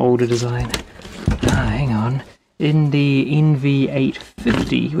this an older design? Ah, hang on. in the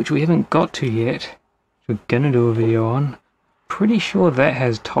NV850, which we haven't got to yet. We're gonna do a video on. Pretty sure that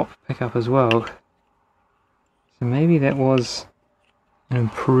has top pickup as well. So maybe that was an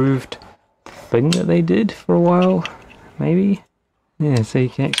improved thing that they did for a while, maybe? Yeah, so you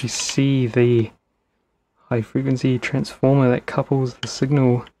can actually see the high frequency transformer that couples the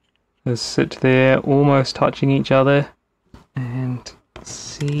signal. Those sit there almost touching each other. And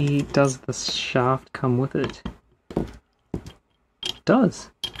see, does the shaft come with it? It does.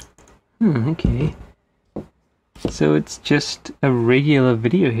 Okay. So it's just a regular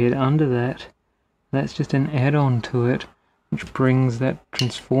video head under that. That's just an add-on to it, which brings that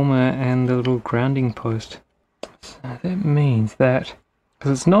transformer and the little grounding post. So that means that,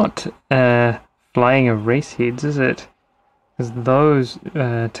 because it's not flying erase heads, is it? Because those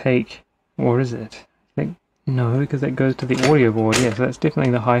take, or is it? I think, no, because that goes to the audio board. Yeah, so that's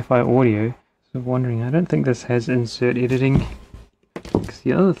definitely the HiFi audio. So wondering, I don't think this has insert editing. Because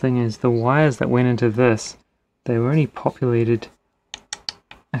the other thing is, the wires that went into this, they were only populated,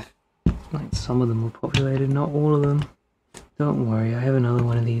 like some of them were populated, not all of them. Don't worry, I have another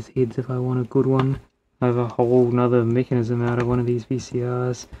one of these heads if I want a good one. I have a whole nother mechanism out of one of these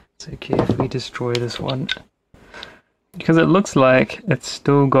VCRs. It's okay if we destroy this one. Because it looks like it's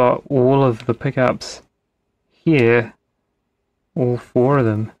still got all of the pickups here, all 4 of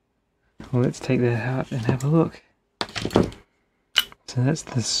them. Well, let's take that out and have a look. So that's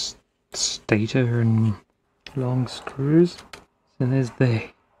the stator and long screws. So there's the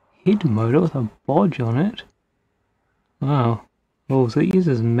head motor with a bodge on it. Wow. Oh, so it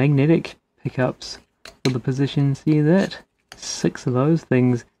uses magnetic pickups for the position. See that? 6 of those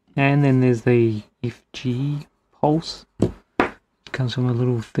things. And then there's the FG pulse. It comes from a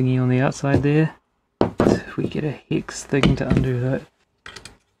little thingy on the outside there. So if we get a hex thing to undo that.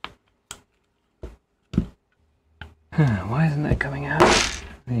 Why isn't that coming out?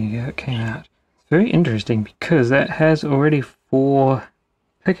 There you go, it came out. It's very interesting because that has already 4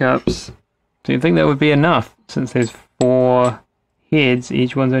 pickups. So you'd think that would be enough since there's 4 heads,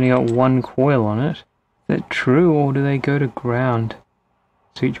 each one's only got 1 coil on it. Is that true, or do they go to ground?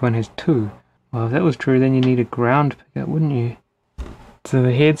 So each one has 2. Well, if that was true, then you need a ground pickup, wouldn't you? So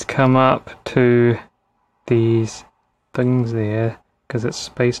the heads come up to these things there, because it's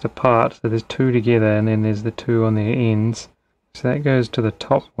spaced apart, so there's 2 together, and then there's the 2 on their ends. So that goes to the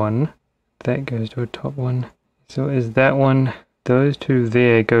top one, that goes to a top one. So is that one, those 2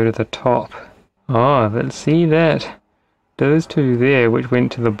 there go to the top. Oh, but see that? Those 2 there, which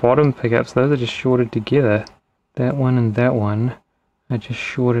went to the bottom pickups, those are just shorted together. That one and that one are just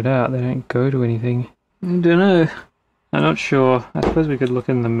shorted out, they don't go to anything. I don't know. I'm not sure. I suppose we could look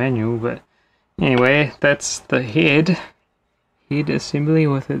in the manual, but anyway, that's the head assembly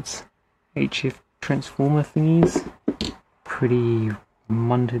with its HF transformer thingies. Pretty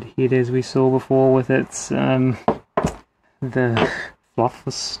munted head as we saw before with its the fluff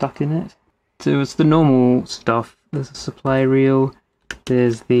was stuck in it. So it's the normal stuff. There's a supply reel,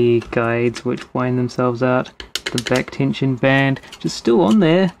 there's the guides which wind themselves out, the back tension band, which is still on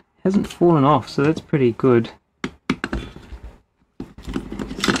there, hasn't fallen off, so that's pretty good.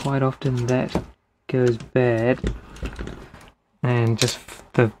 Quite often that goes bad, and just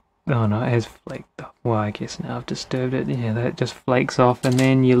the, oh no, it has flaked off. Well, I guess now I've disturbed it. Yeah, that just flakes off, and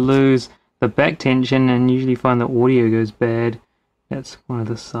then you lose the back tension, and usually find the audio goes bad. That's one of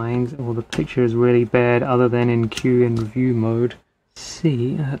the signs, or the picture is really bad other than in Q and review mode.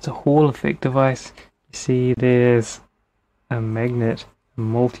 See, that's a Hall effect device. You see there's a magnet, a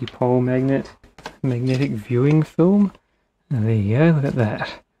multi-pole magnet, magnetic viewing film. And there you go, look at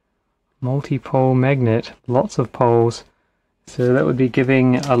that. Multi-pole magnet, lots of poles. So that would be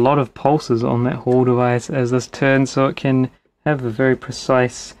giving a lot of pulses on that Hall device as this turns, so it can have a very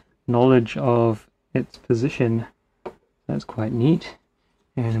precise knowledge of its position. That's quite neat.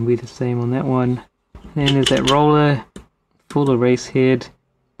 And it'll be the same on that one. Then there's that roller, full erase head,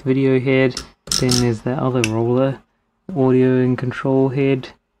 video head. Then there's that other roller, audio and control head,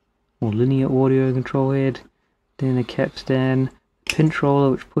 or linear audio and control head. Then a capstan, pinch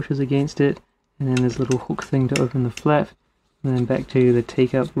roller which pushes against it. And then there's a little hook thing to open the flap. And then back to the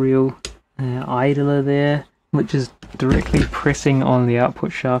take-up reel. Idler there, which is directly pressing on the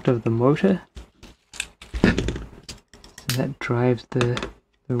output shaft of the motor. That drives the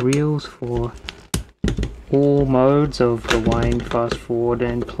reels for all modes of the wind, fast forward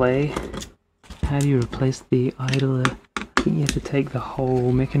and play. How do you replace the idler? I think you have to take the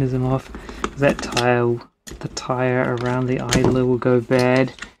whole mechanism off. That the tire around the idler will go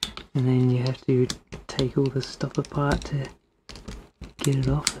bad, and then you have to take all this stuff apart to get it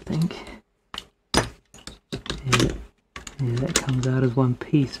off, I think. Yeah, that comes out as one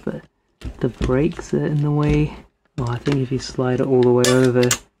piece, but the brakes are in the way. Oh, I think if you slide it all the way over,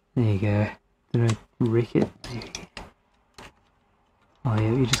 there you go. Don't wreck it. There you go. Oh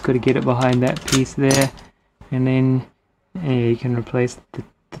yeah, you just got to get it behind that piece there, and then yeah, you can replace the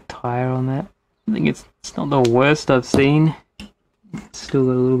tire on that. I think it's not the worst I've seen. It's still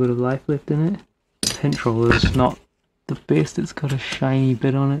got a little bit of life left in it. Pinch roll is not the best, it's got a shiny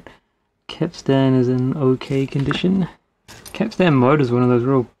bit on it. Capstan is in okay condition. Capstan motor is one of those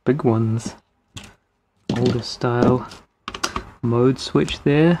real big ones. Older style. Mode switch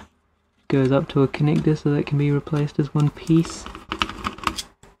there. Goes up to a connector so that can be replaced as one piece.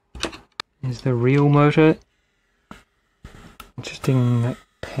 There's the real motor. Interesting, like,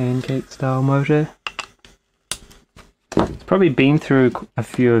 pancake style motor. It's probably been through a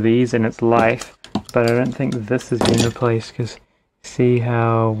few of these in its life, but I don't think this has been replaced, because see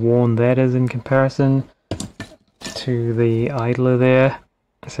how worn that is in comparison to the idler there.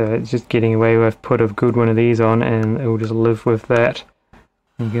 So it's just getting away with put a good one of these on and it will just live with that.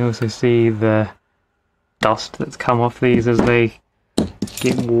 You can also see the dust that's come off these as they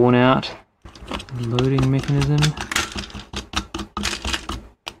get worn out. Loading mechanism.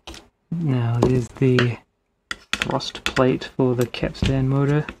 Now there's the thrust plate for the capstan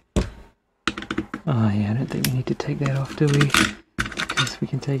motor. Oh yeah, I don't think we need to take that off, do we? Because we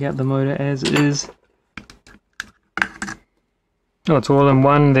can take out the motor as is. Oh, it's all in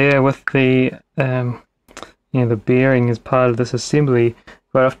one there with the the bearing as part of this assembly.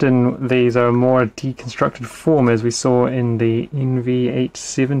 Quite often these are a more deconstructed form, as we saw in the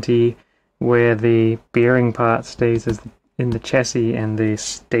NV870, where the bearing part stays as in the chassis and the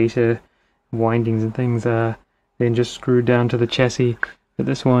stator windings and things are then just screwed down to the chassis. But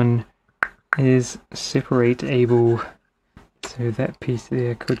this one is separate-able, so that piece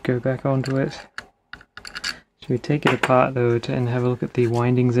there could go back onto it. Should we take it apart though and have a look at the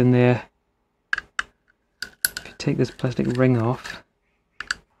windings in there? If you take this plastic ring off,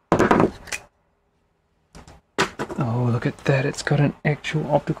 oh look at that, it's got an actual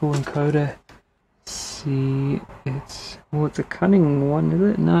optical encoder. See, it's a cunning one, is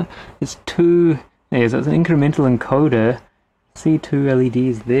it? No, it's two. Yes, it's an incremental encoder. See, two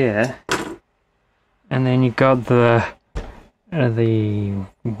LEDs there, and then you got the what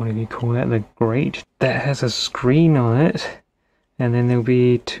do you call that? The grate that has a screen on it, and then there'll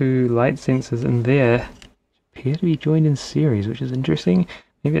be two light sensors in there. Appear to be joined in series, which is interesting.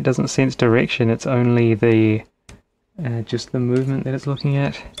 Maybe it doesn't sense direction; it's only the just the movement that it's looking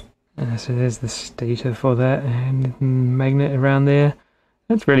at. So there's the stator for that, and magnet around there.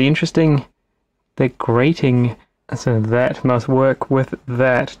 That's really interesting. The grating, so that must work with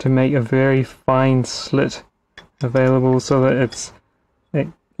that to make a very fine slit available, so that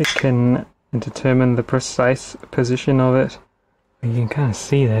it can determine the precise position of it. You can kind of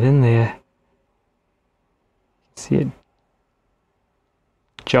see that in there. See it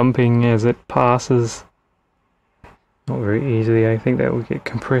jumping as it passes. Not very easily. I think that will get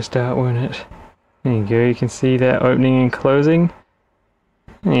compressed out, won't it? There you go, you can see that opening and closing.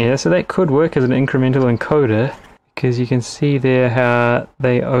 Yeah, so that could work as an incremental encoder, because you can see there how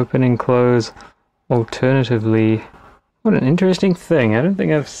they open and close alternatively. What an interesting thing. I don't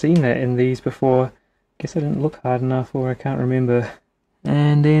think I've seen that in these before. Guess I didn't look hard enough, or I can't remember.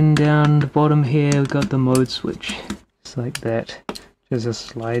 And then down the bottom here we've got the mode switch. Just like that. There's a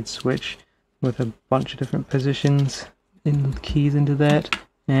slide switch with a bunch of different positions and keys into that,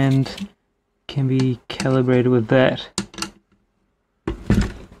 and can be calibrated with that.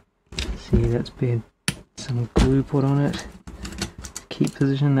 See, that's been some glue put on it. Keep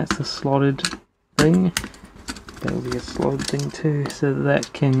position, that's a slotted thing. That will be a slotted thing too, so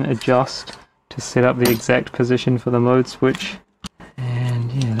that can adjust to set up the exact position for the mode switch.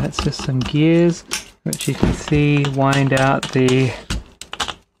 And yeah, that's just some gears, which you can see wind out the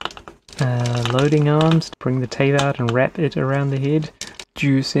loading arms to bring the tape out and wrap it around the head.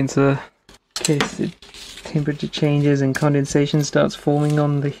 Dew sensor, in case the temperature changes and condensation starts forming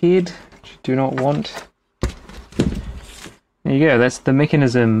on the head, which you do not want. There you go, that's the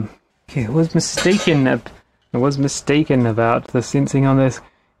mechanism. Okay, I was mistaken about the sensing on this,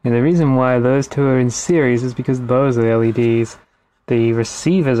 and the reason why those two are in series is because those are the LEDs. The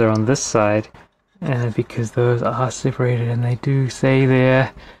receivers are on this side, because those are separated, and they do say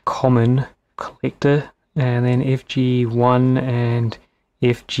they're common collector, and then FG1 and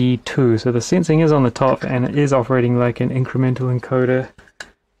FG2. So the sensing is on the top, and it is operating like an incremental encoder.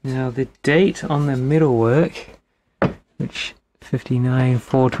 Now the date on the metalwork, which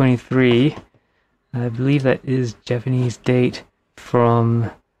 59/4/23, I believe that is Japanese date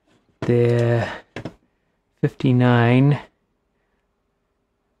from their 59,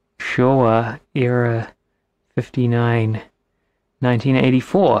 Showa era 59,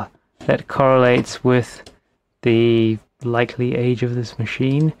 1984. That correlates with the likely age of this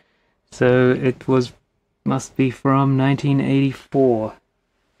machine, so it must be from 1984.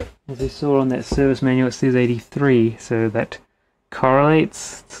 As we saw on that service manual, it says 83, so that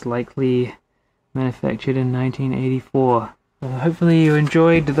correlates. It's likely manufactured in 1984. Hopefully you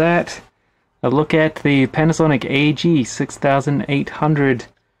enjoyed that. A look at the Panasonic AG-6800,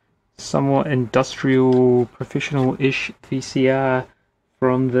 somewhat industrial, professional-ish VCR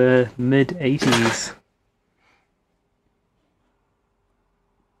from the mid-80s.